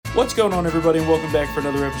What's going on, everybody, and welcome back for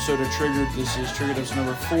another episode of Triggered. This is Triggered episode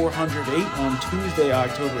number 408 on Tuesday,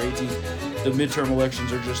 October 18th. The midterm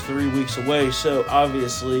elections are just 3 weeks away, so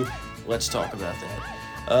obviously, let's talk about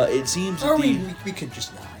that. It seems or we could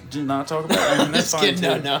just not talk about it. I mean, that's fine, kidding.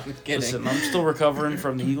 too. No, I'm kidding. Listen, I'm still recovering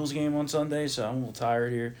from the Eagles game on Sunday, so I'm a little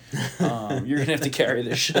tired here. You're going to have to carry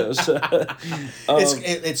this show. So,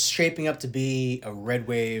 it's shaping up to be a red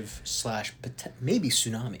wave / maybe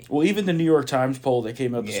tsunami. Well, even the New York Times poll that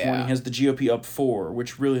came out this Yeah. morning has the GOP up 4,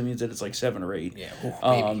 which really means that it's like 7 or 8. Yeah,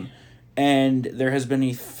 maybe. And there has been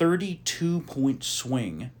a 32-point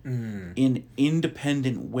swing in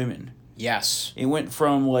independent women. Yes. It went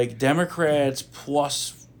from like Democrats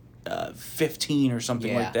plus 15 or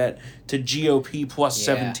something like that to GOP plus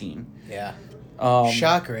 17. Yeah.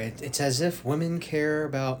 Shocker. It's as if women care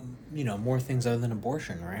about, more things other than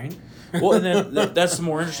abortion, right? Well, and then that's the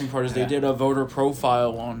more interesting part is they did a voter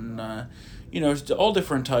profile on, all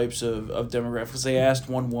different types of demographics. They asked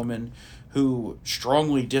one woman who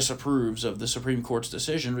strongly disapproves of the Supreme Court's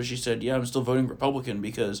decision, but she said, I'm still voting Republican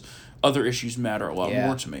because other issues matter a lot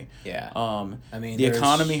more to me. Yeah. The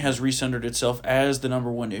economy has recentered itself as the number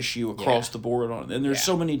one issue across the board on it. And there's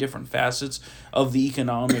so many different facets of the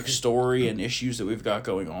economic story and issues that we've got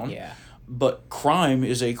going on. Yeah. But crime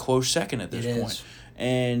is a close second at this point. Is.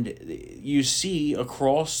 And you see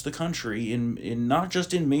across the country, in not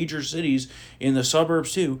just in major cities, in the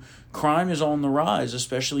suburbs too, crime is on the rise,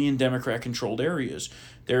 especially in Democrat-controlled areas.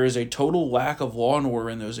 There is a total lack of law and order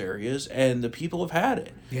in those areas, and the people have had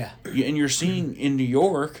it. Yeah. And you're seeing in New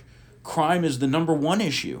York, crime is the number one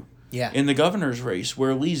issue. Yeah. In the governor's race,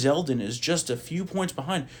 where Lee Zeldin is just a few points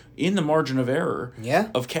behind in the margin of error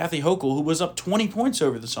of Kathy Hochul, who was up 20 points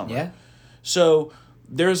over the summer. Yeah. So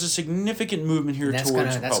there's a significant movement here towards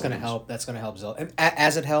Republicans. That's going to help. That's going to help Zeldin,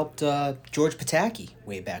 as it helped George Pataki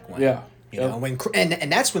way back when. Yeah. When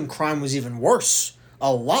and that's when crime was even worse,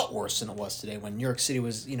 a lot worse than it was today. When New York City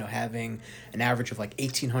was having an average of like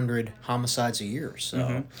 1,800 homicides a year.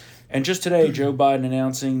 So. And just today, Joe Biden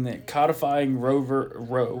announcing that codifying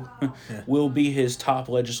Roe will be his top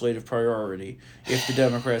legislative priority if the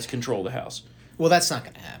Democrats control the House. Well, that's not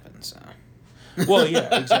going to happen. So. Well,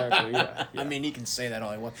 yeah, exactly. Yeah. I mean, he can say that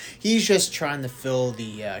all he wants. He's just trying to fill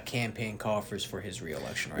the campaign coffers for his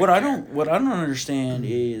reelection. What I don't understand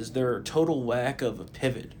is their total lack of a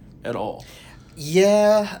pivot at all.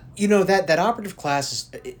 Yeah, that operative class is.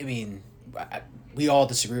 I mean, we all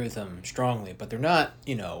disagree with them strongly, but they're not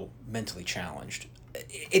mentally challenged.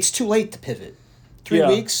 It's too late to pivot. 3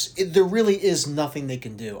 weeks, there really is nothing they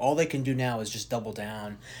can do. All they can do now is just double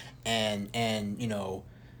down, and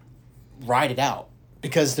ride it out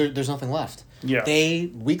because there's nothing left. Yeah.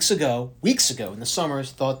 They weeks ago in the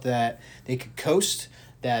summers thought that they could coast,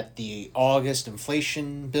 that the August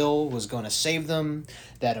inflation bill was going to save them,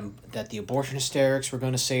 that the abortion hysterics were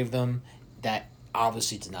going to save them. That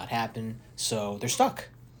obviously did not happen, so they're stuck.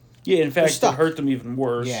 Yeah, in fact, it hurt them even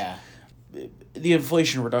worse. Yeah. The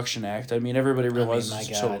Inflation Reduction Act, I mean, everybody realizes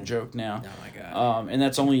it's a total joke now. Oh, my God. And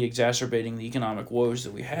that's only exacerbating the economic woes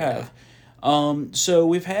that we have. So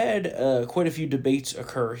we've had quite a few debates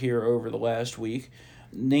occur here over the last week,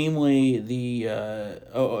 namely the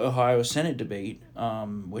Ohio Senate debate,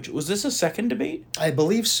 which was this a second debate? I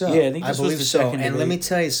believe so. Yeah, I think this was the second debate. And let me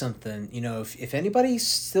tell you something, if anybody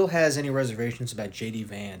still has any reservations about J.D.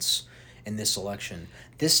 Vance in this election,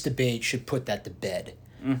 this debate should put that to bed.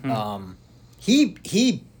 Mm-hmm.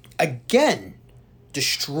 He again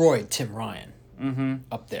destroyed Tim Ryan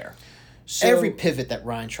up there. So, every pivot that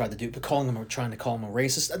Ryan tried to do, trying to call him a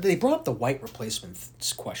racist, they brought up the white replacement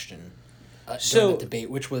question during the debate,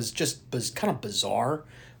 which was kind of bizarre.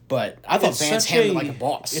 But I thought Vance handled it like a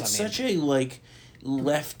boss. It's such a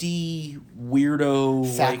lefty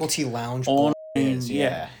weirdo faculty lounge on.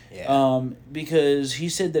 Yeah. Because he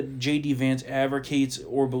said that J.D. Vance advocates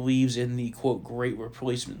or believes in the quote great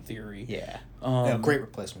replacement theory. Yeah. Great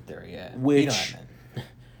replacement theory. Yeah. Which.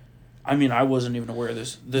 I mean, I wasn't even aware of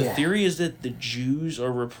this. The theory is that the Jews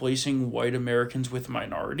are replacing white Americans with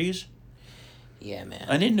minorities. Yeah, man.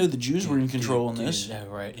 I didn't know the Jews were in control in this. No,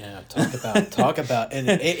 right? Yeah. Talk about, and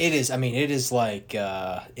it is. I mean, it is like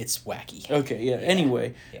it's wacky. Okay. Yeah.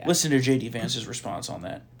 Anyway, listen to J.D. Vance's response on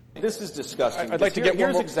that. This is disgusting. I'd like to get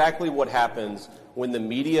here's exactly what happens when the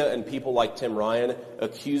media and people like Tim Ryan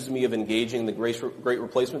accuse me of engaging the great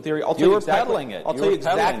replacement theory. I'll tell you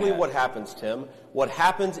exactly what happens, Tim. What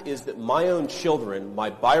happens is that my own children,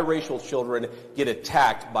 my biracial children, get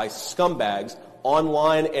attacked by scumbags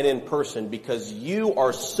online and in person because you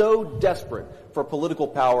are so desperate for political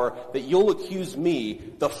power that you'll accuse me,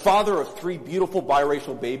 the father of 3 beautiful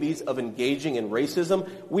biracial babies, of engaging in racism.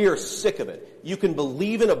 We are sick of it. You can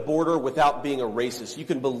believe in a border without being a racist. You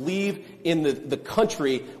can believe in the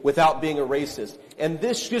country without being a racist. And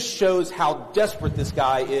this just shows how desperate this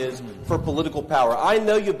guy is for political power. I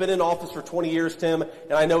know you've been in office for 20 years, Tim,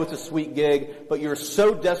 and I know it's a sweet gig, but you're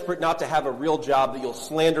so desperate not to have a real job that you'll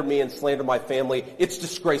slander me and slander my family. It's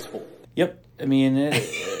disgraceful. Yep. I mean,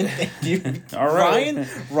 all right.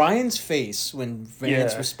 Ryan's face when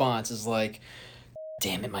Vance's response is like,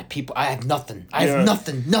 damn it, my people, I have nothing. I have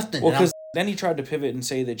nothing. Well, because then he tried to pivot and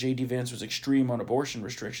say that J.D. Vance was extreme on abortion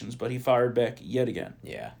restrictions, but he fired back yet again.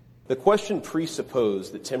 Yeah. The question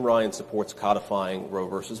presupposed that Tim Ryan supports codifying Roe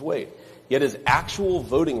versus Wade. Yet his actual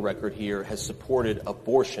voting record here has supported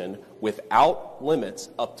abortion without limits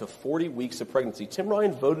up to 40 weeks of pregnancy. Tim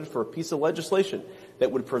Ryan voted for a piece of legislation that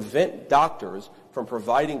would prevent doctors from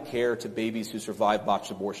providing care to babies who survive botched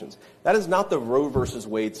abortions. That is not the Roe versus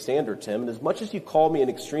Wade standard, Tim. And as much as you call me an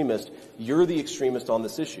extremist, you're the extremist on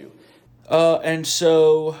this issue. And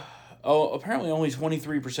so apparently only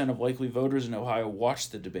 23% of likely voters in Ohio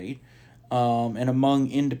watched the debate. And among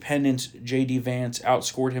independents, J.D. Vance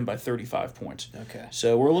outscored him by 35 points. Okay.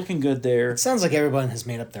 So we're looking good there. It sounds like everyone has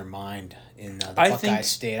made up their mind in the Buckeye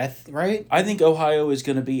State, right? I think Ohio is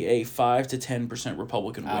going to be a 5 to 10%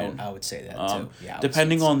 Republican win. I would say that, too. Yeah,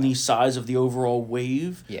 depending on the size of the overall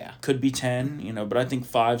wave, yeah, could be 10, but I think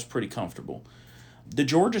 5's pretty comfortable. The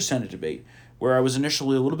Georgia Senate debate, where I was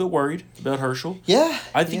initially a little bit worried about Herschel. Yeah.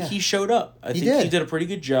 I think he showed up. I think he did a pretty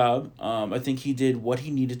good job. I think he did what he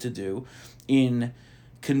needed to do in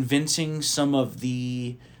convincing some of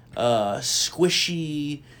the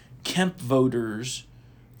squishy Kemp voters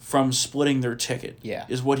from splitting their ticket. Yeah.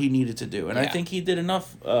 Is what he needed to do. And I think he did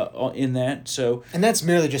enough in that. So, and that's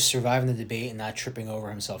merely just surviving the debate and not tripping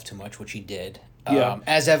over himself too much, which he did. Yeah.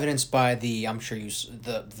 As evidenced by the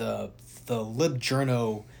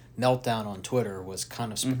LibJourno meltdown on Twitter was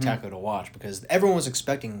kind of spectacular to watch because everyone was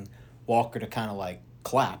expecting Walker to kind of like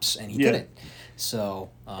collapse and he didn't. So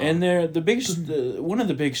and one of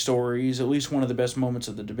the big stories, at least one of the best moments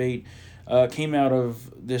of the debate, came out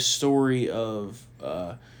of this story of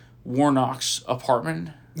Warnock's apartment.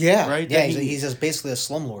 Yeah, right. Yeah, he's just basically a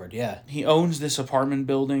slumlord. Yeah, he owns this apartment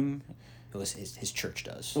building. It was his church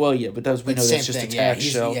does. Well, yeah, but that's just a tax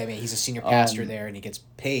shelter. Yeah, I mean, he's a senior pastor there, and he gets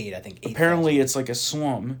paid, I think, $8,000. Apparently, it's like a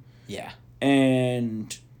slum. Yeah.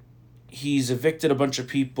 And he's evicted a bunch of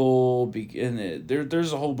people, and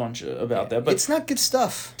there's a whole bunch about that. But it's not good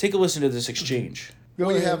stuff. Take a listen to this exchange.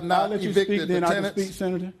 We have not evicted the tenants, speak,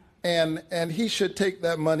 Senator. And he should take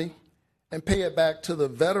that money and pay it back to the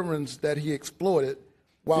veterans that he exploited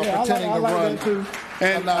while pretending to run too.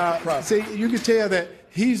 And see, you can tell that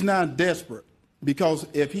he's not desperate because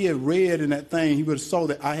if he had read in that thing, he would have saw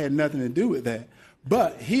that I had nothing to do with that.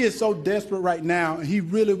 But he is so desperate right now, and he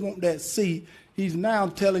really wants that seat. He's now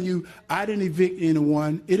telling you, I didn't evict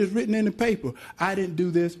anyone. It is written in the paper. I didn't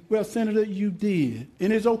do this. Well, Senator, you did.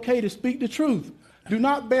 And it's okay to speak the truth. Do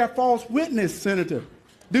not bear false witness, Senator.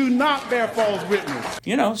 Do not bear false witness.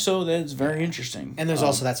 So that's very interesting. And there's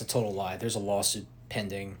also, that's a total lie. There's a lawsuit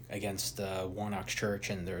pending against Warnock's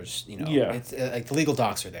church, and there's, it's, like the legal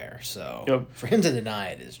docs are there. So for him to deny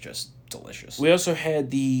it is just delicious. We also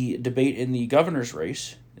had the debate in the governor's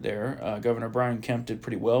race there. Governor Brian Kemp did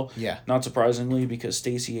pretty well. Yeah. Not surprisingly, because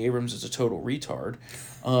Stacey Abrams is a total retard.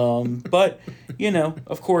 But,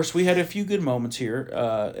 of course, we had a few good moments here.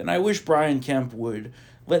 And I wish Brian Kemp would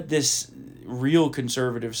let this real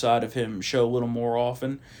conservative side of him show a little more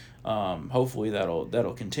often. Hopefully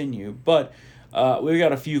that'll continue. But we've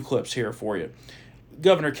got a few clips here for you.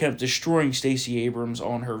 Governor Kemp destroying Stacey Abrams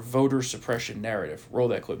on her voter suppression narrative. Roll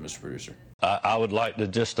that clip, Mr. Producer. I would like to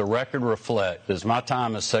just the record reflect, as my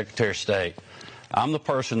time as Secretary of State, I'm the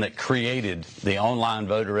person that created the online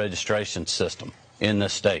voter registration system in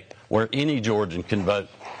this state, where any Georgian can vote,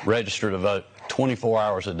 register to vote 24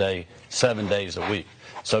 hours a day, 7 days a week.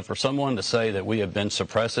 So for someone to say that we have been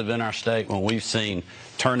suppressive in our state when we've seen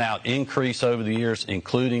turnout increase over the years,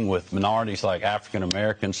 including with minorities like African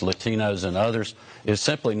Americans, Latinos, and others, is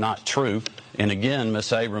simply not true. And again,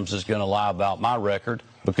 Ms. Abrams is going to lie about my record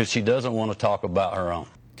because she doesn't want to talk about her own.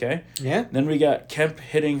 Okay. Yeah. Then we got Kemp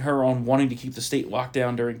hitting her on wanting to keep the state locked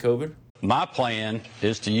down during COVID. My plan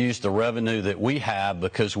is to use the revenue that we have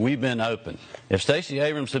because we've been open. If Stacey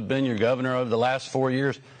Abrams had been your governor over the last 4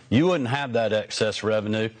 years, you wouldn't have that excess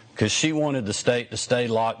revenue because she wanted the state to stay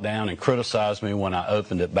locked down and criticize me when I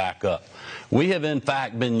opened it back up. We have, in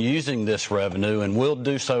fact, been using this revenue, and will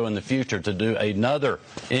do so in the future, to do another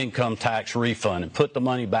income tax refund and put the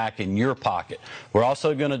money back in your pocket. We're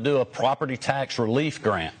also going to do a property tax relief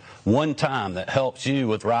grant one time that helps you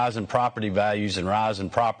with rising property values and rising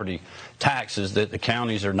property taxes that the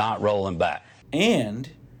counties are not rolling back. And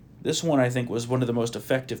this one, I think, was one of the most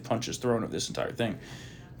effective punches thrown of this entire thing.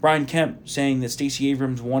 Brian Kemp saying that Stacey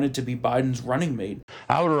Abrams wanted to be Biden's running mate.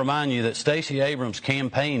 I would remind you that Stacey Abrams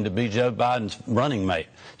campaigned to be Joe Biden's running mate.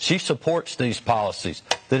 She supports these policies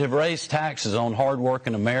that have raised taxes on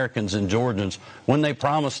hardworking Americans and Georgians when they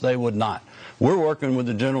promised they would not. We're working with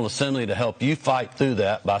the General Assembly to help you fight through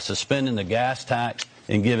that by suspending the gas tax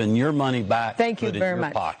and giving your money back Thank you put in very your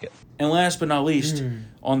much. pocket. And last but not least,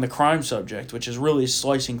 on the crime subject, which is really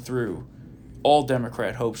slicing through all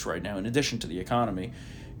Democrat hopes right now, in addition to the economy,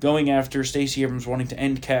 going after Stacey Abrams wanting to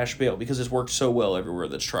end cash bail because it's worked so well everywhere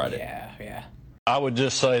that's tried it. Yeah. I would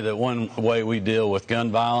just say that one way we deal with gun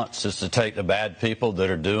violence is to take the bad people that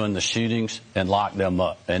are doing the shootings and lock them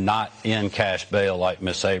up and not end cash bail like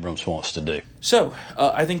Miss Abrams wants to do. So,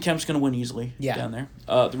 I think Kemp's going to win easily down there.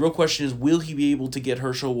 The real question is, will he be able to get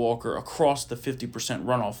Herschel Walker across the 50%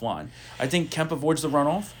 runoff line? I think Kemp avoids the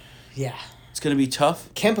runoff. Yeah. It's going to be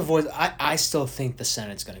tough. Kemp avoids. I still think the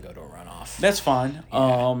Senate's going to go to a runoff. That's fine.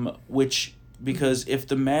 Because if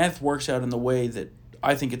the math works out in the way that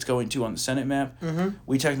I think it's going to on the Senate map,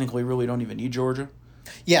 we technically really don't even need Georgia.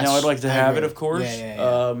 Yes. Now, I'd like to have agree. it, of course.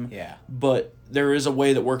 Yeah. But there is a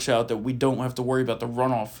way that works out that we don't have to worry about the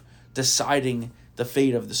runoff deciding the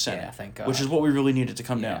fate of the Senate. Yeah, thank God. Which is what we really needed to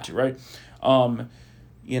come down to, right?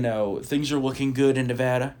 Things are looking good in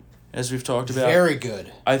Nevada, as we've talked about. Very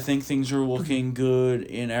good. I think things are looking good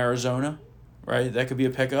in Arizona, right? That could be a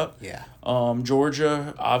pickup. Yeah.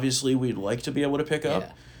 Georgia, obviously, we'd like to be able to pick up.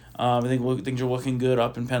 Yeah. I think things are looking good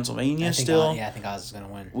up in Pennsylvania I think Oz is going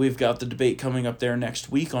to win. We've got the debate coming up there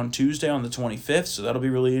next week on Tuesday on the 25th, so that'll be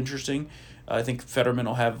really interesting. I think Fetterman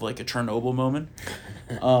will have like a Chernobyl moment.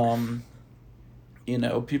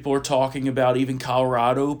 People are talking about even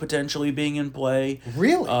Colorado potentially being in play.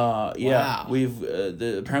 Really? Yeah. Wow.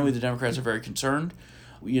 Apparently the Democrats are very concerned.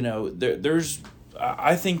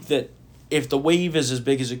 I think that if the wave is as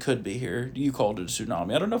big as it could be here, you called it a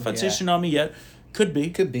tsunami. I don't know if I'd say tsunami yet. Could be.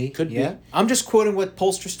 Could be. I'm just quoting what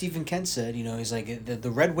pollster Stephen Kent said. He's like,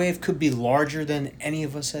 the red wave could be larger than any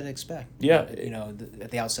of us had expected. Yeah.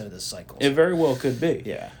 At the outset of this cycle. It very well could be.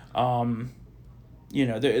 Yeah. And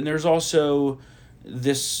there's also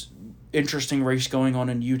this interesting race going on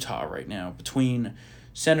in Utah right now between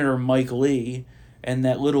Senator Mike Lee and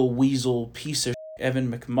that little weasel piece of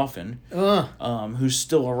Evan McMuffin, who's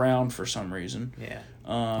still around for some reason. Yeah.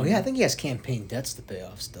 I think he has campaign debts to pay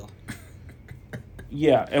off still.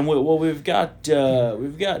 Yeah, and we've got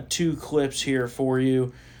two clips here for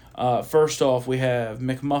you. First off, we have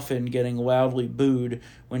McMuffin getting loudly booed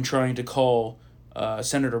when trying to call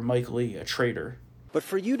Senator Mike Lee a traitor. But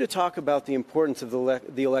for you to talk about the importance of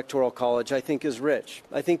the Electoral College, I think is rich.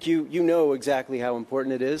 I think you know exactly how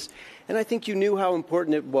important it is, and I think you knew how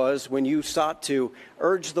important it was when you sought to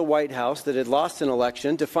urge the White House that had lost an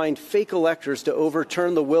election to find fake electors to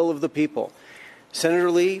overturn the will of the people.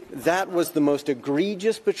 Senator Lee, that was the most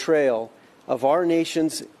egregious betrayal of our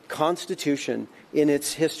nation's Constitution in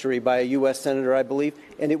its history by a U.S. Senator, I believe,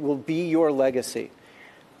 and it will be your legacy.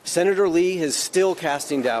 Senator Lee is still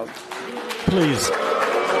casting doubt. Please.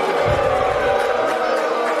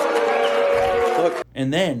 Look.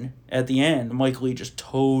 And then, at the end, Mike Lee just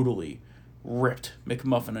totally ripped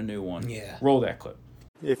McMuffin a new one. Yeah. Roll that clip.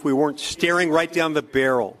 If we weren't staring right down the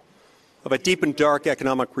barrel of a deep and dark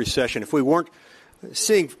economic recession, if we weren't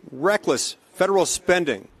seeing reckless federal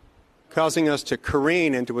spending causing us to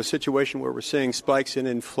careen into a situation where we're seeing spikes in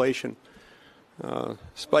inflation,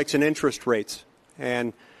 spikes in interest rates,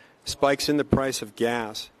 and spikes in the price of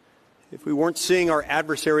gas, if we weren't seeing our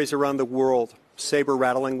adversaries around the world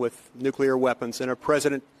saber-rattling with nuclear weapons and a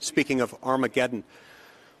president speaking of Armageddon,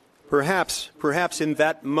 perhaps in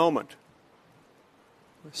that moment,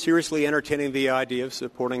 seriously entertaining the idea of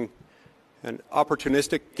supporting an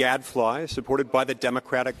opportunistic gadfly supported by the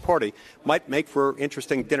Democratic Party might make for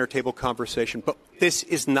interesting dinner table conversation. But this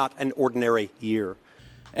is not an ordinary year.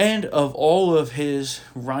 And of all of his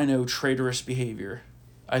rhino traitorous behavior,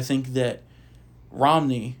 I think that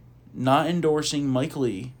Romney not endorsing Mike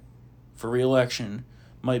Lee for re-election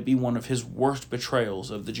might be one of his worst betrayals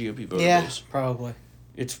of the GOP voter base. Yeah, probably.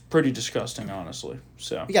 It's pretty disgusting, honestly.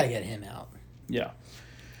 So We got to get him out. Yeah.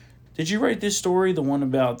 Did you write this story, the one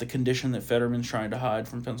about the condition that Fetterman's trying to hide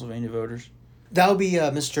from Pennsylvania voters? That would be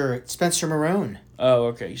Mr. Spencer Marone. Oh,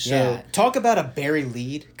 okay. So yeah, talk about a buried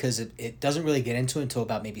lead, because it doesn't really get into it until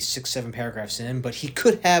about maybe 6-7 paragraphs in. But he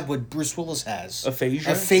could have what Bruce Willis has.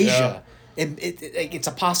 Aphasia. Yeah. It's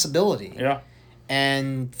a possibility. Yeah.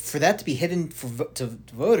 And for that to be hidden to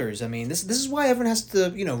voters, I mean, this is why everyone has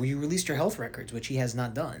to, you release your health records, which he has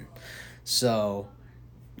not done. So.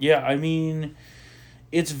 Yeah, I mean,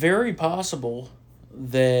 it's very possible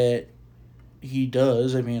that he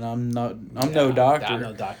does. I mean, I'm no doctor. I'm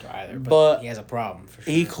no doctor either, but he has a problem for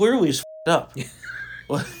sure. He clearly is up.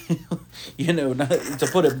 Not, to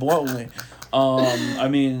put it bluntly. I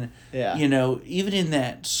mean, even in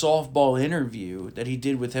that softball interview that he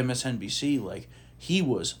did with MSNBC, like, he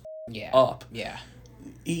was up. Yeah.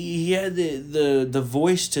 He had the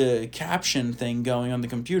voice to caption thing going on the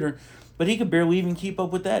computer, but he could barely even keep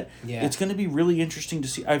up with that. Yeah. It's going to be really interesting to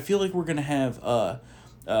see. I feel like we're going to have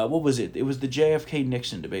what was it? It was the JFK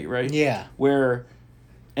Nixon debate, right? Yeah. Where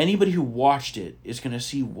anybody who watched it is going to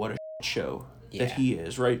see what a show that he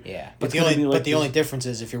is, right? Yeah. But the only difference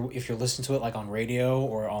is if you're listening to it like on radio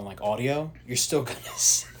or on like audio, you're still going to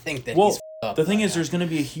think that he's up. The thing is, there's going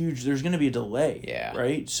to be a delay. Yeah.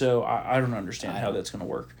 Right? So I don't understand how that's going to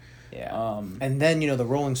work. Yeah. And then, the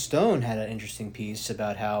Rolling Stone had an interesting piece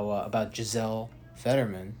about how about Giselle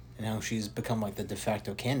Fetterman and how she's become like the de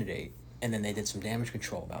facto candidate. And then they did some damage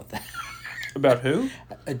control about that. About who?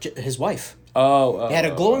 His wife. Oh. He had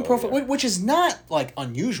a glowing profile, which is not, like,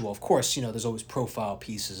 unusual. Of course, there's always profile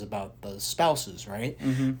pieces about the spouses, right?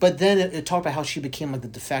 Mm-hmm. But then it talked about how she became, like, the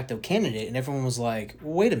de facto candidate, and everyone was like,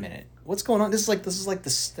 wait a minute. What's going on? This is like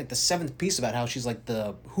the seventh piece about how she's like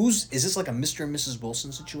is this like a Mr. and Mrs.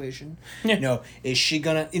 Wilson situation? Yeah. Is she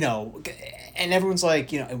gonna, and everyone's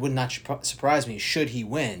like, it would not surprise me, should he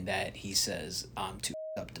win, that he says, I'm too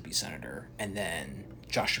up to be senator, and then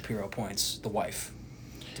Josh Shapiro appoints the wife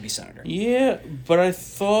to be senator. Yeah, but I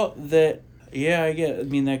thought that. Yeah, I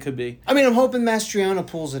mean, that could be. I mean, I'm hoping Mastriano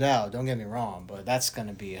pulls it out. Don't get me wrong, but that's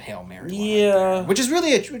gonna be a Hail Mary. Yeah, right, which is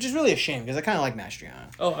really a shame, because I kind of like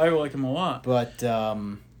Mastriano. Oh, I like him a lot. But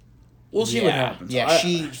we'll see what happens. Yeah,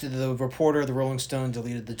 the reporter of the Rolling Stone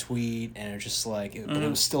deleted the tweet, and it was just like, but it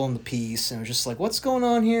was still in the piece, and it was just like, what's going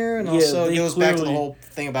on here? And also, it goes back to the whole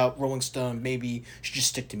thing about Rolling Stone. Maybe should just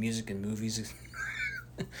stick to music and movies.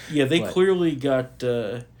 Yeah, they clearly got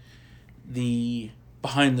the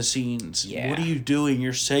behind the scenes. Yeah. What are you doing?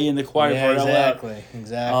 You're saying the quiet part out loud.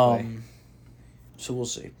 Exactly. So we'll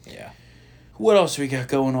see. Yeah. What else we got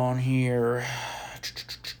going on here?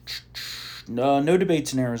 No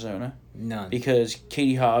debates in Arizona. None. Because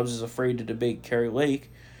Katie Hobbs is afraid to debate Kari Lake.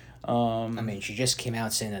 I mean, she just came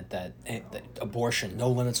out saying that abortion, no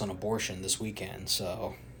limits on abortion this weekend.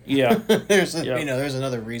 So yeah, there's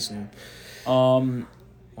another reason.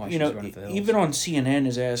 Even on CNN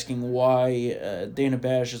is asking why Dana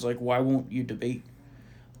Bash is like, why won't you debate?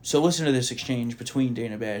 So listen to this exchange between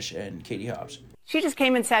Dana Bash and Katie Hobbs. She just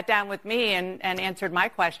came and sat down with me and answered my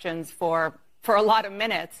questions for a lot of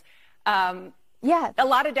minutes. A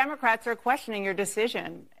lot of Democrats are questioning your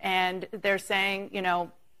decision, and they're saying,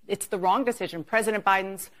 it's the wrong decision. President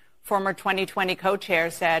Biden's former 2020 co-chair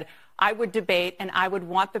said, I would debate and I would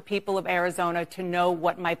want the people of Arizona to know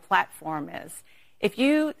what my platform is. If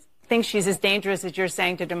you think she's as dangerous as you're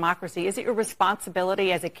saying to democracy, is it your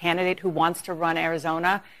responsibility as a candidate who wants to run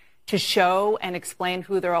Arizona to show and explain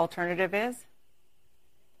who their alternative is?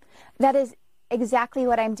 That is exactly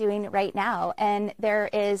what I'm doing right now. And there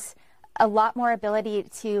is a lot more ability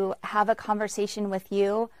to have a conversation with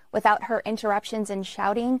you without her interruptions and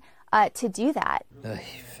shouting to do that.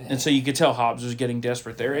 And so you could tell Hobbs was getting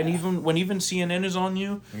desperate there. And even when CNN is on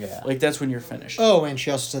you, that's when you're finished. Oh, and she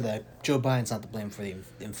also said that Joe Biden's not to blame for the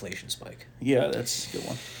inflation spike. Yeah, that's a good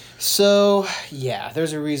one. So,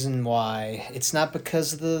 there's a reason why. It's not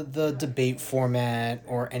because of the debate format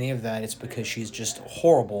or any of that. It's because she's just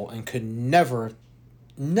horrible and could never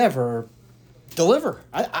deliver.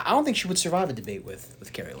 I don't think she would survive a debate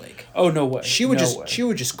with Kari Lake. Oh, no way. She would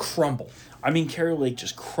just crumble. I mean, Kari Lake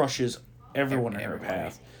just crushes everyone in her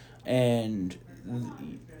path. And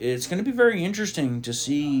it's going to be very interesting to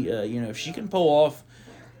see, if she can pull off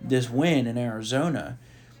this win in Arizona.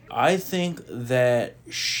 I think that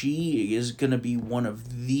she is going to be one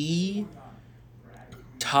of the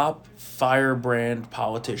top firebrand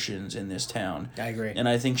politicians in this town. I agree. And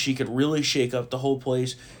I think she could really shake up the whole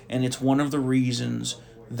place. And it's one of the reasons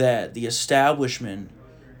that the establishment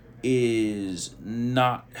is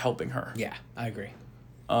not helping her. Yeah, I agree.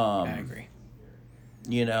 I agree.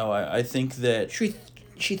 I think that...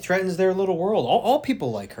 she threatens their little world. All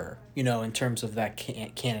people like her, you know, in terms of that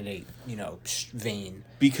candidate, you know, vein.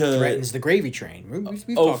 Because threatens the gravy train.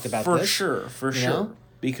 We've talked about this. For sure.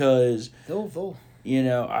 Because they'll you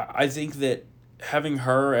know, I think that having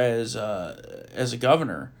her as a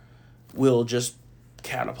governor will just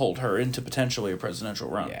catapult her into potentially a presidential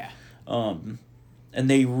run. Yeah. And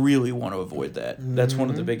they really want to avoid that. That's one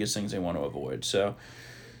of the biggest things they want to avoid. So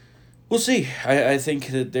we'll see. I think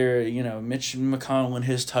that they're, you know, Mitch McConnell and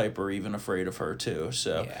his type are even afraid of her too.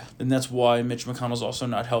 So and that's why Mitch McConnell's also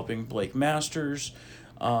not helping Blake Masters.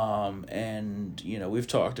 And you know, we've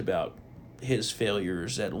talked about his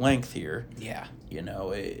failures at length here. Yeah. You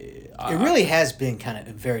know, it really has been kind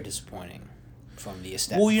of very disappointing from the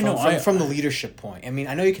establishment. Well, you know, from the leadership point. I mean,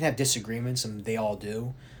 I know you can have disagreements, and they all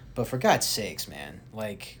do, but for God's sakes, man,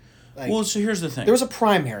 like well, so here's the thing. There was a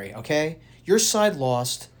primary, okay? Your side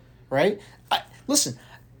lost, right?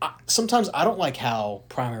 Sometimes I don't like how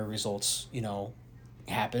primary results, you know,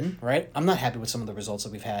 happen, right? I'm not happy with some of the results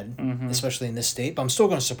that we've had, especially in this state, but I'm still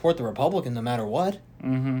going to support the Republican no matter what.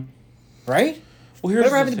 Right? Well,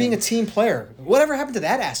 whatever happened to being a team player? Whatever happened to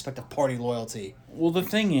that aspect of party loyalty? Well, the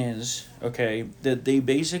thing is, okay, that they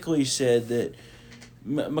basically said that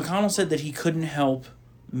McConnell said that he couldn't help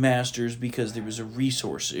Masters because there was a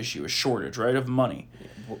resource issue, a shortage, right, of money.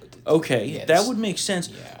 Okay, that would make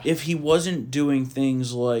sense if he wasn't doing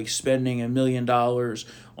things like spending $1 million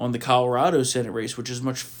on the Colorado Senate race, which is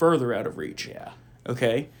much further out of reach. Yeah.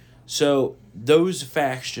 Okay? So those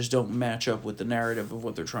facts just don't match up with the narrative of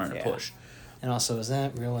what they're trying to push. And also, is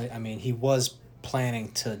that really... I mean, he was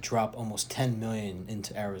planning to drop almost $10 million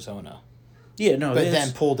into Arizona. Yeah, no, but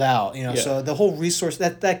then pulled out, you know. So the whole resource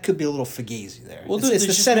that could be a little fugazi there. Well, it's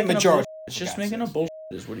the Senate majority. It's just making a bullshit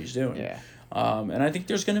is what he's doing. Yeah. And I think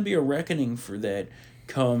there's going to be a reckoning for that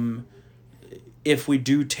come if we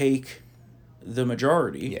do take the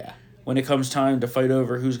majority. Yeah. When it comes time to fight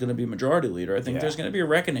over who's going to be majority leader, I think there's going to be a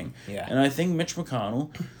reckoning. Yeah. And I think Mitch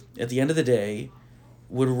McConnell, at the end of the day,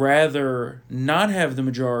 would rather not have the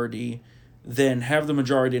majority than have the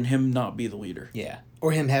majority and him not be the leader. Yeah.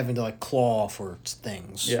 Or him having to, like, claw for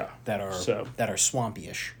things that are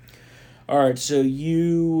swampy-ish. All right, so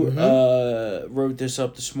you wrote this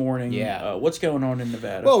up this morning. Yeah. What's going on in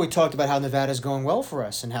Nevada? Well, we talked about how Nevada's going well for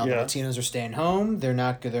us and how the Latinos are staying home. They're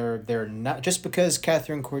not just because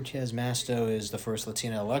Catherine Cortez Masto is the first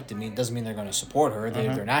Latina elected. Doesn't mean they're going to support her.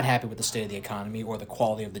 They're not happy with the state of the economy or the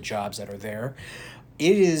quality of the jobs that are there.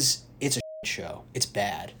 It's a show. It's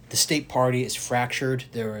bad. The state party is fractured.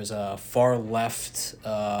 There is a far left,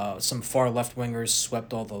 some far left wingers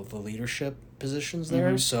swept all the leadership positions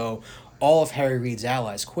there. So all of Harry Reid's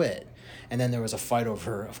allies quit. And then there was a fight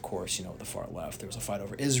over, of course, you know, the far left. There was a fight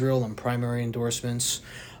over Israel and primary endorsements.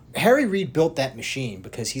 Harry Reid built that machine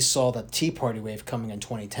because he saw the Tea Party wave coming in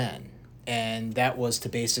 2010. And that was to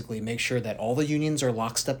basically make sure that all the unions are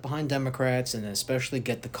lockstep behind Democrats, and especially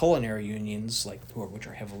get the culinary unions, which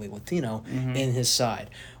are heavily Latino, in his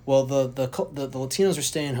side. Well, the Latinos are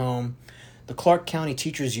staying home. The Clark County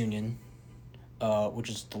Teachers Union, which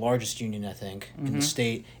is the largest union, I think, in the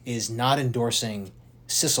state, is not endorsing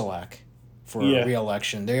Sisolak for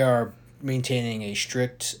re-election. They are maintaining a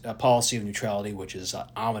strict policy of neutrality, which is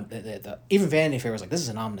even Vanity Fair was like, this is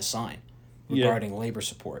an ominous sign regarding labor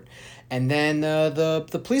support. And then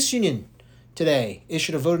the police union today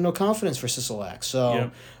issued a vote of no confidence for Sisolak.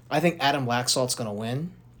 So I think Adam Laxalt's going to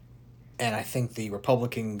win. And I think the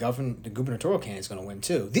Republican gubernatorial candidate is going to win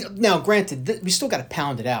too. Now, granted, we still got to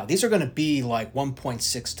pound it out. These are going to be like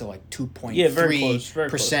 1.6 to like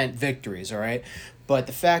 2.3% victories, all right? But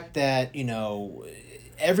the fact that, you know,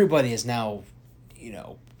 everybody is now, you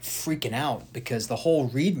know, freaking out because the whole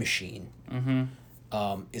Reid machine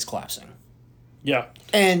is collapsing. Yeah.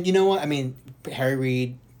 And you know what? I mean, Harry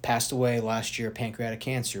Reid passed away last year of pancreatic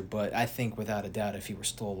cancer, but I think without a doubt if he were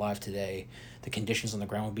still alive today, the conditions on the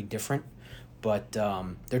ground would be different. But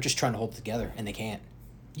they're just trying to hold it together, and they can't.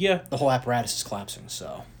 Yeah. The whole apparatus is collapsing,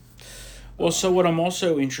 so. Well, so what I'm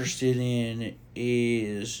also interested in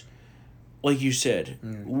is, like you said,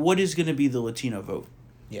 what is going to be the Latino vote?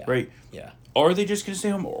 Yeah. Right? Yeah. Are they just going to stay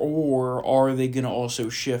home, or are they going to also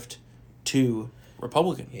shift to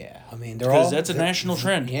Republican? Yeah, I mean, because that's a national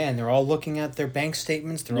trend. Yeah, and they're all looking at their bank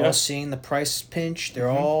statements. They're all seeing the price pinch. They're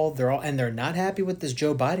all, and they're not happy with this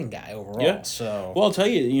Joe Biden guy overall. Yeah. So, well, I'll tell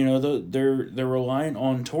you, you know, they're reliant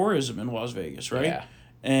on tourism in Las Vegas, right? Yeah.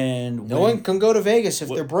 And no one can go to Vegas if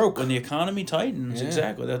they're broke. When the economy tightens,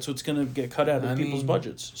 exactly, that's what's going to get cut out of people's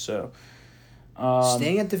budgets. So,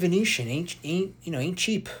 staying at the Venetian ain't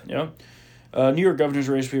cheap. Yeah. New York governor's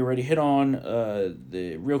race we already hit on.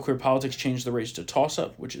 The Real Clear Politics changed the race to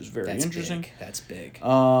toss-up, which is very interesting. Big. That's big.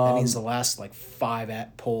 That means the last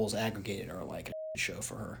 5 polls aggregated are a show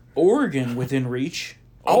for her. Oregon within reach.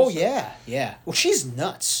 Also. Oh, yeah. Well, she's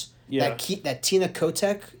nuts. Yeah. That Tina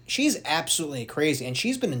Kotek, she's absolutely crazy, and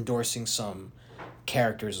she's been endorsing some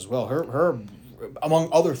characters as well. Her among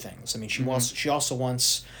other things. I mean, she also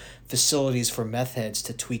wants facilities for meth heads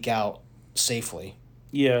to tweak out safely.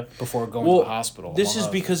 Yeah. Before going to the hospital. This is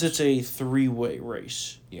because it's a 3-way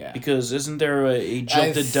race. Yeah. Because isn't there a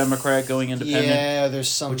jilted Democrat going independent? Yeah, there's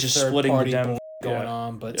some which is splitting the Dem going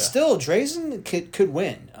on, but still, Drazen could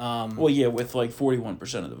win. Well, yeah, with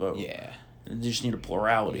 41% of the vote. Yeah. They just need a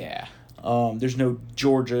plurality. Yeah. There's no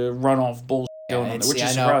Georgia runoff bullshit going on there, which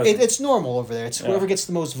is surprising. It's normal over there. It's whoever gets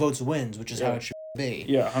the most votes wins, which is how it should be.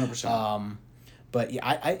 Yeah, 100%. But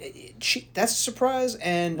yeah, that's a surprise.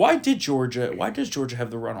 And why does Georgia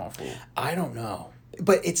have the runoff rule? I don't know.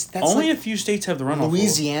 But that's only a few states have the runoff rule.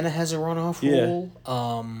 Louisiana has a runoff rule.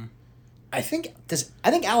 I think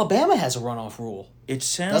Alabama has a runoff rule. It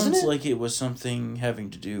sounds like it was something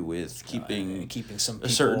having to do with keeping some people, a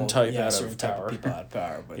certain type out of power. People out of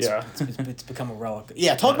power, but yeah, it's become a relic.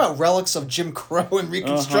 Yeah, talk about relics of Jim Crow and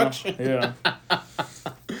Reconstruction. Yeah.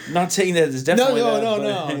 Not saying that it's definitely no.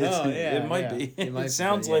 It might be. It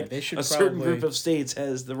sounds like they should certain group of states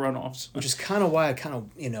has the runoffs, which is kind of why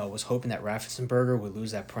I was hoping that Raffensperger would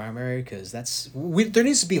lose that primary, because there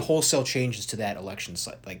needs to be wholesale changes to that election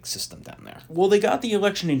system down there. Well, they got the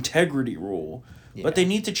election integrity rule. Yeah. But they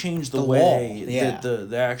need to change the way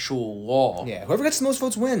the actual law. Yeah, whoever gets the most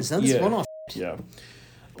votes wins. None of this runoff. Yeah.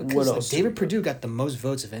 Because what else? David Perdue got the most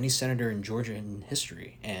votes of any senator in Georgia in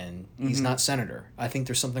history, and he's not senator. I think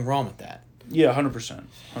there's something wrong with that. Yeah, 100%.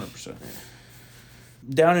 100%.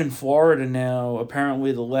 Down in Florida now,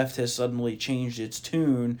 apparently the left has suddenly changed its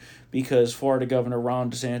tune because Florida Governor Ron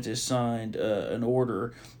DeSantis signed an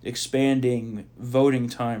order expanding voting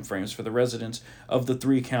time frames for the residents of the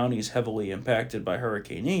 3 counties heavily impacted by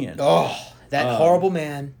Hurricane Ian. Oh, that horrible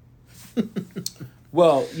man.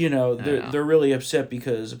 Well, they're really upset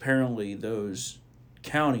because apparently those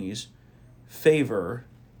counties favor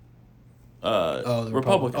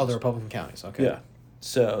Republicans. The Republican counties, okay. Yeah.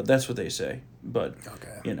 So that's what they say. But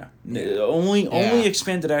only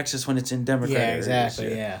expanded access when it's in Democrat areas.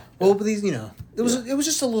 Exactly. Yeah. Well, but these, it was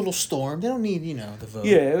just a little storm. They don't need the vote.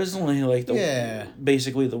 Yeah, it was only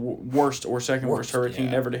basically the worst or second worst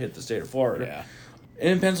hurricane ever to hit the state of Florida.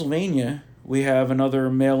 Yeah. In Pennsylvania, we have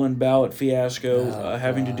another mail-in ballot fiasco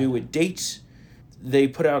having to do with dates. They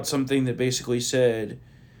put out something that basically said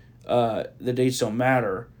the dates don't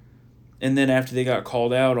matter, and then after they got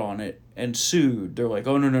called out on it and sued, they're like,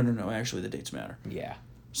 oh, no, actually the dates matter. Yeah.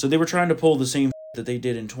 So they were trying to pull the same that they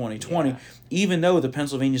did in 2020, even though the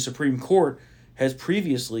Pennsylvania Supreme Court has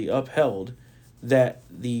previously upheld that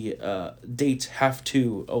the dates have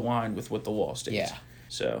to align with what the law states. Yeah.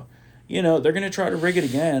 So, they're going to try to rig it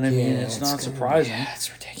again. I mean, it's not surprising. Yeah,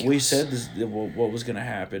 it's ridiculous. We said what was going to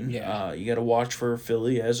happen. Yeah. You got to watch for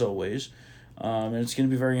Philly, as always. And it's going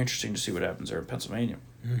to be very interesting to see what happens there in Pennsylvania.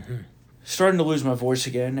 Mm-hmm. Starting to lose my voice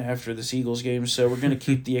again after this Eagles game, so we're going to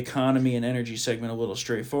keep the economy and energy segment a little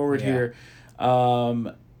straightforward here.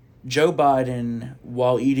 Joe Biden,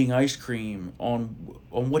 while eating ice cream, on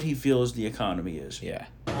what he feels the economy is. Yeah.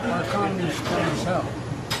 Our economy is strong as hell.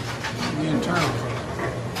 The internal.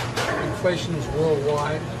 Inflation is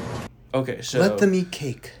worldwide. Okay, so let them eat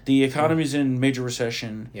cake. The economy's in major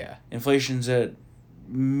recession. Yeah. Inflation's at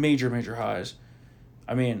major highs.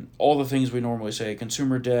 I mean, all the things we normally say: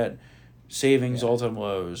 consumer debt, savings all-time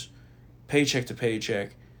lows, paycheck to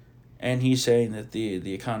paycheck, and he's saying that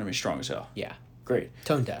the economy is strong as hell. Yeah. Great.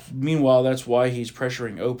 Tone deaf. Meanwhile, that's why he's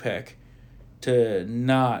pressuring OPEC to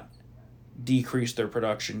not decrease their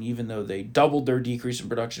production, even though they doubled their decrease in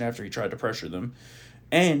production after he tried to pressure them.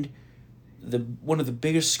 And one of the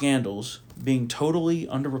biggest scandals being totally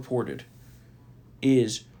underreported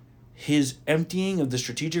is his emptying of the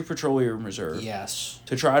Strategic Petroleum Reserve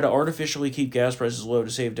to try to artificially keep gas prices low to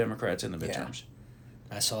save Democrats in the midterms.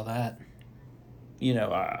 Yeah. I saw that.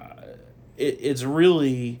 It's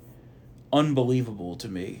really unbelievable to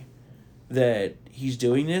me that he's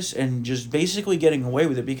doing this and just basically getting away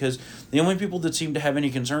with it, because the only people that seem to have any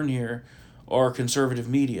concern here are conservative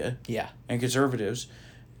media and conservatives.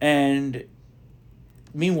 And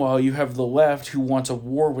meanwhile, you have the left who wants a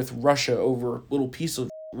war with Russia over a little piece of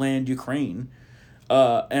land, Ukraine.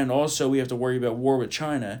 And also we have to worry about war with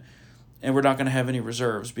China, and we're not going to have any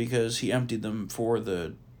reserves because he emptied them for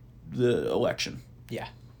the election. Yeah.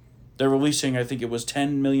 They're releasing, I think it was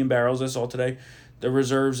 10 million barrels I saw today, the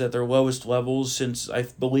reserves at their lowest levels since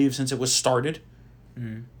it was started.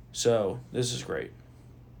 Mm. So this is great.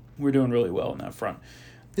 We're doing really well on that front.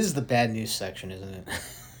 This is the bad news section, isn't it?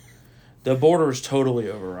 The border is totally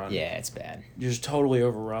overrun. Yeah, it's bad. Just totally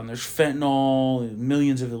overrun. There's fentanyl,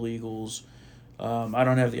 millions of illegals. I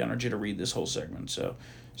don't have the energy to read this whole segment, so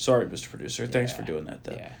sorry, Mr. Producer. Thanks for doing that,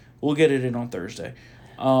 though. Yeah. We'll get it in on Thursday.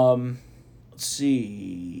 Let's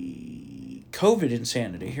see. COVID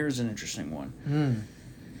insanity. Here's an interesting one.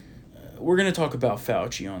 We're going to talk about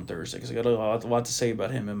Fauci on Thursday because I got a lot to say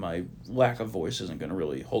about him, and my lack of voice isn't going to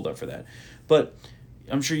really hold up for that. But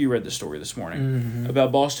I'm sure you read the story this morning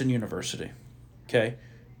about Boston University. Okay?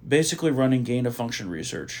 Basically running gain-of-function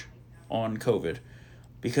research on COVID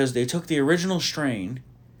because they took the original strain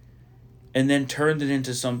and then turned it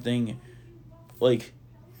into something like,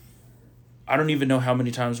 I don't even know how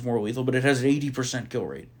many times more lethal, but it has an 80% kill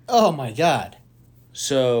rate. Oh my God.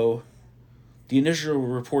 So the initial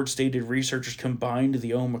report stated researchers combined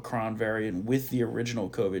the Omicron variant with the original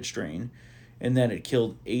COVID strain and that it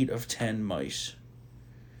killed 8 of 10 mice.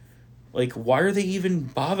 Like, why are they even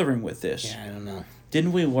bothering with this? Yeah, I don't know.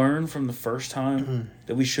 Didn't we learn from the first time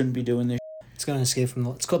that we shouldn't be doing this? It's going to escape from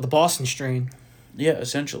it's called the Boston strain. Yeah,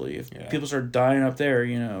 essentially. If people start dying up there,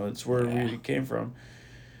 it's where we came from.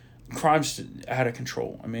 Crime's out of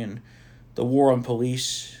control. I mean, the war on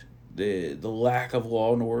police, the lack of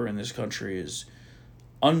law and order in this country is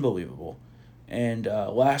unbelievable. And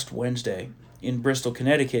last Wednesday in Bristol,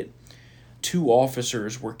 Connecticut, 2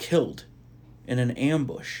 officers were killed in an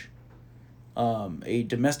ambush. A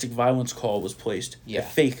domestic violence call was placed. Yeah, a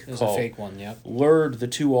fake it was call. a fake one, yep. Lured the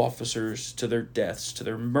 2 officers to their deaths, to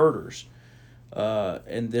their murders.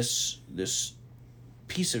 And this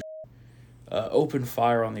piece of opened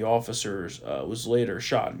fire on the officers, was later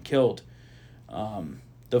shot and killed.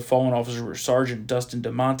 The fallen officers were Sergeant Dustin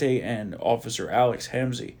DeMonte and Officer Alex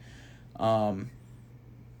Hamzy. A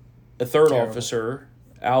third officer,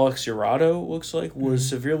 Alex Urado, looks like, was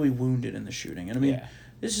severely wounded in the shooting. And I mean,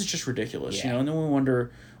 this is just ridiculous, And then we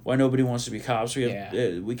wonder why nobody wants to be cops.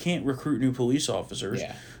 We can't recruit new police officers.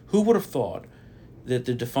 Yeah. Who would have thought that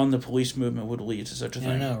the defund the police movement would lead to such a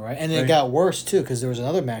thing? I know, right? And it got worse, too, because there was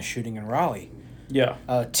another mass shooting in Raleigh. Yeah.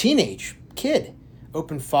 A teenage kid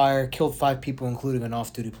opened fire, killed 5 people, including an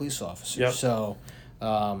off-duty police officer. Yep. So,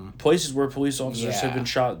 places where police officers have been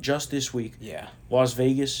shot just this week. Yeah. Las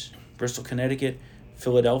Vegas, Bristol, Connecticut,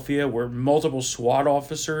 Philadelphia, where multiple SWAT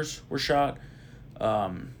officers were shot.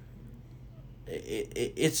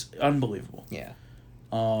 It's unbelievable. Yeah.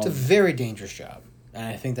 It's a very dangerous job. And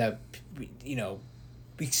I think that,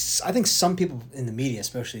 I think some people in the media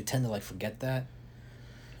especially tend to, forget that.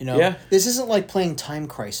 This isn't like playing Time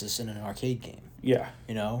Crisis in an arcade game. Yeah.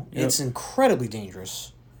 It's incredibly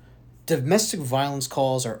dangerous. Domestic violence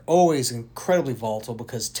calls are always incredibly volatile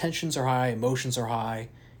because tensions are high, emotions are high.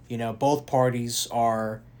 Both parties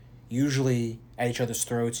are usually at each other's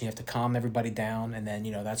throats, and you have to calm everybody down, and then,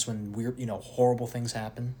 that's when weird, horrible things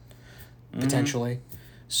happen, potentially.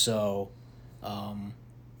 So,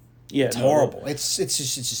 it's horrible. It's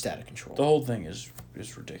just out of control. The whole thing is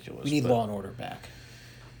ridiculous. We need law and order back.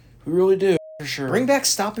 We really do, for sure. Bring back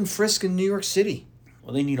stop and frisk in New York City.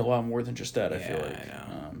 Well, they need a lot more than just that, I feel like. I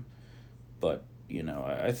know. But,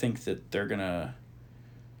 I think that they're going to...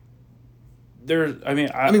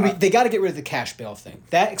 they got to get rid of the cash bail thing.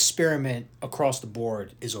 That experiment across the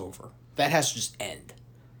board is over. That has to just end.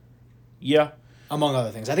 Yeah. Among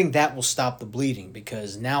other things. I think that will stop the bleeding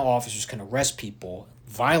because now officers can arrest people,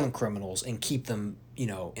 violent criminals, and keep them,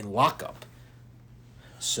 in lockup.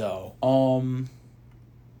 So.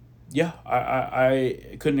 Yeah,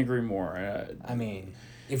 I couldn't agree more.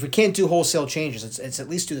 If we can't do wholesale changes, it's at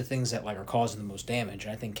least do the things that are causing the most damage.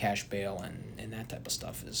 I think cash bail and that type of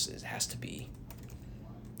stuff has to be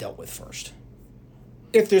dealt with first.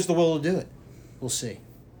 If there's the will to do it, we'll see.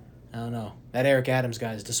 I don't know. That Eric Adams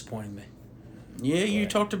guy is disappointing me. Yeah, you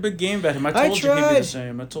talked a big game about him. I told you he'd be the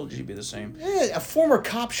same. I told you he'd be the same. Yeah, a former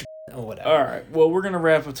cop should. Oh, whatever. All right. Well, we're gonna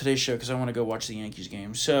wrap up today's show because I want to go watch the Yankees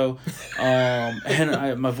game. So,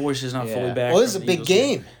 and my voice is not fully back. Well, this is a big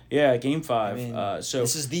game. Yeah, Game 5. So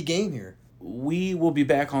this is the game here. We will be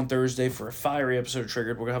back on Thursday for a fiery episode of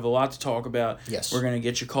Triggered. We're gonna have a lot to talk about. Yes. We're gonna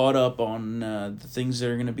get you caught up on the things that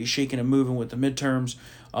are gonna be shaking and moving with the midterms,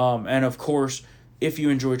 and of course, if you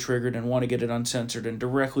enjoy Triggered and want to get it uncensored and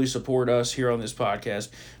directly support us here on this podcast,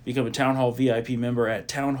 become a Town Hall VIP member at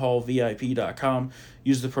townhallvip.com.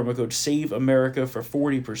 Use the promo code SAVEAmerica for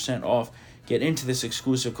 40% off. Get into this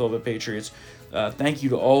exclusive club of Patriots. Thank you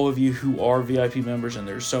to all of you who are VIP members, and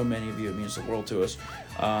there's so many of you. It means the world to us.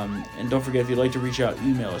 And don't forget, if you'd like to reach out,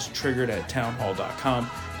 email us, triggered@townhall.com.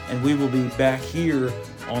 and we will be back here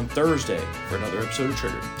on Thursday for another episode of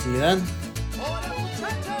Triggered. See you then.